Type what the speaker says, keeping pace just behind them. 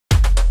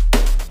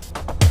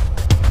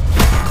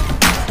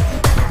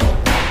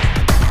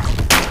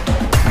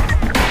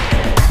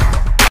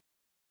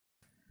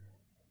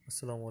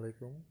আসসালামু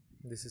আলাইকুম,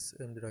 this is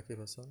Md.Rakib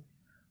Hasan.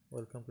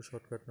 Welcome to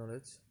shortcut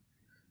knowledge.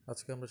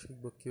 আজকে আমরা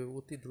শিখব কীভাবে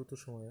অতি দ্রুত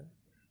সময়ে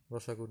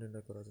রসাগু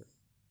নির্ণয় করা যায়।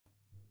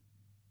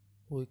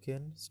 We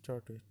can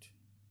start it.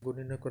 রসাগু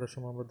নির্ণয় করার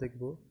সময় আমরা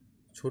দেখব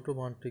ছোট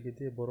মানটিকে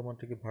দিয়ে বড়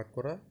মানটিকে ভাগ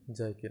করা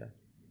যায় কিনা।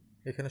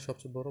 এখানে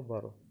সবচেয়ে বড়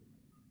 12।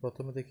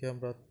 প্রথমে দেখি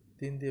আমরা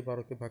 3 দিয়ে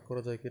 12কে ভাগ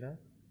করা যায় কিনা।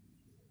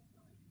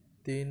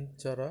 3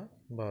 4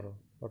 12,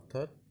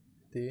 অর্থাৎ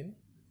 3,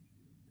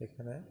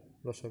 এখানে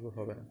রসাগু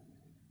হবে না,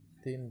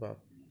 3 বাদ।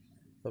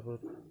 তারপর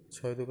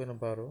 6 দোকানে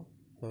 12,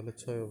 তাহলে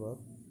 6 বাদ,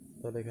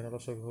 তাহলে এখানে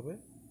রসাগু হবে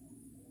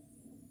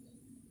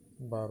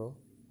 12।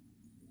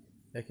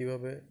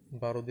 একইভাবে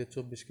 12 দিয়ে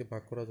 24কে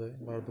ভাগ করা যায়,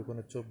 12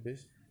 দোকানে 24,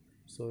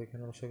 সো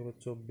এখানে রসাগু হবে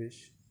 24।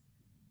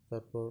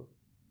 তারপর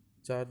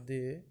 4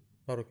 দিয়ে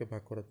 12কে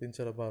ভাগ করা, 3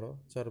 4 12,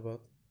 4 বাদ,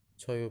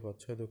 6 বাদ,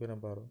 6 দোকানে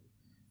 12,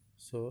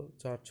 সো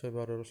 4 6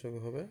 12, রসাগু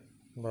হবে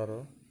 12।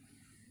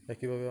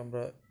 একইভাবে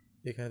আমরা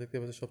এখানে দেখতে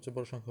পাচ্ছি সবচেয়ে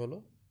বড় সংখ্যা হলো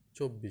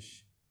 24,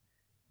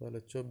 তাহলে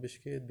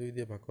 24কে 2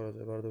 দিয়ে ভাগ করা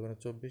যায়, 12 দোকানে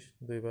 24,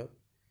 2 বাদ।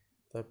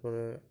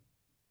 তারপরে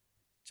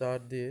 4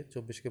 দিয়ে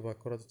 24কে ভাগ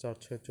করা যায়, 4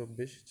 6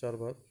 24, 4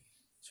 বাদ।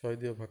 6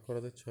 দিয়ে ভাগ করা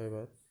যায়, 6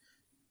 বাদ।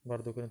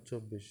 12 দোকানে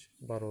 24,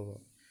 12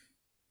 বাদ,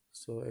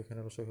 সো এখানে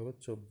রসাগু হবে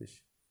 24।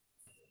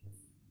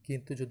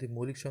 কিন্তু যদি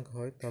মৌলিক সংখ্যা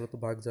হয় তাহলে তো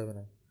ভাগ যাবে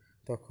না,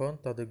 তখন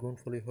তাদের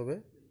গুণফলই হবে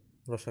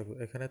রসাগু।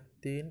 এখানে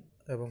 3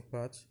 এবং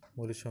 5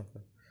 মৌলিক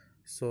সংখ্যা,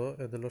 সো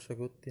এদের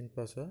রসাগু 3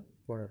 5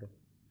 15।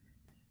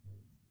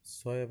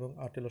 6 এবং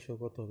 8 লসাগু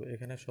কত হবে?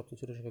 এখানে সবচেয়ে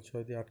ছোট সংখ্যা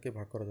 6 দিয়ে 8কে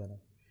ভাগ করা যায় না।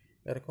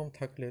 এরকম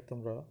থাকলে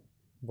তোমরা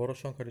বড়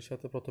সংখ্যাটির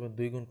সাথে প্রথমে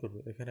 2 গুণ করবে।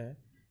 এখানে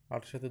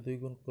 8 সাথে 2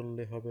 গুণ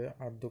করলে হবে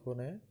 8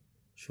 দুগুণে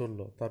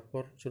 16।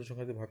 তারপর ছোট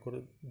সংখ্যা দিয়ে ভাগ করে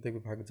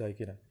দেখবে ভাগ যায়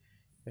কিনা।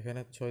 এখানে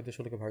 6 দিয়ে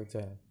 16কে ভাগ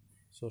যায় না,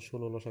 সো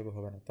 16 লসাগু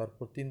হবে না।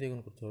 তারপর 3 দিয়ে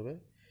গুণ করতে হবে,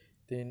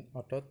 3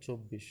 8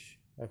 24।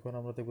 এখন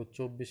আমরা দেখব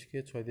 24কে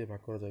 6 দিয়ে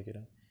ভাগ করা যায়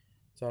কিনা।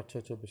 4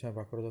 6 24, হ্যাঁ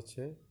ভাগ করা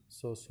যাচ্ছে,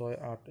 সো 6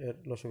 8 এর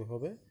লসাগু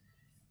হবে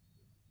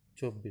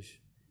 24।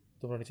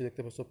 তোমরা নিচে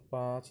দেখতে পাচ্ছ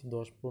 5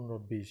 10 15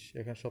 20,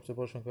 এখানে সবচেয়ে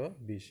বড় সংখ্যা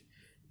 20।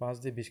 5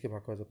 দিয়ে 20কে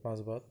ভাগ করা যায়, 5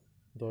 বাদ।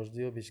 10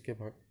 দিয়েও 20কে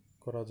ভাগ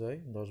করা যায়,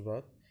 10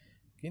 বাদ।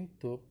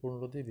 কিন্তু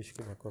 15 দিয়ে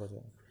 20কে ভাগ করা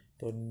যায় না।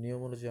 তো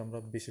নিয়ম অনুযায়ী আমরা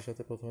 20-এর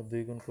সাথে প্রথমে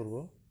 2 গুণ করব।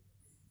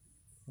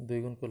 2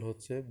 গুণ করলে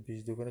হচ্ছে 20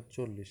 দুগুণে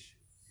 40।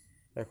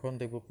 এখন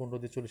দেখব 15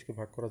 দিয়ে 40কে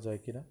ভাগ করা যায়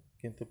কিনা,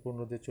 কিন্তু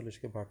 15 দিয়ে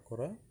 40কে ভাগ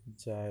করা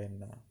যায়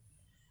না।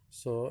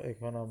 সো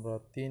এখন আমরা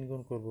 3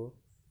 গুণ করব,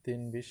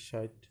 3 20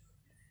 60।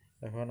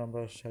 এখন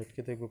আমরা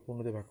 60কে দেখব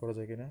 15 দিয়ে ভাগ করা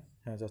যায় কিনা,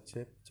 হ্যাঁ যাচ্ছে,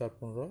 4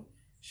 15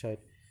 60।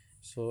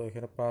 সো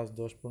এখানে 5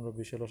 10 15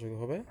 20 এর লসাগু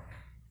হবে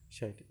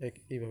 60।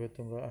 এইভাবে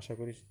তোমরা আশা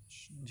করি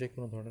যে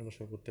কোনো ধরনের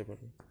লসাগু করতে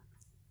পারবে।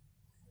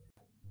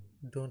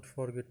 Don't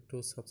forget to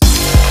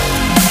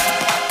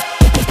subscribe.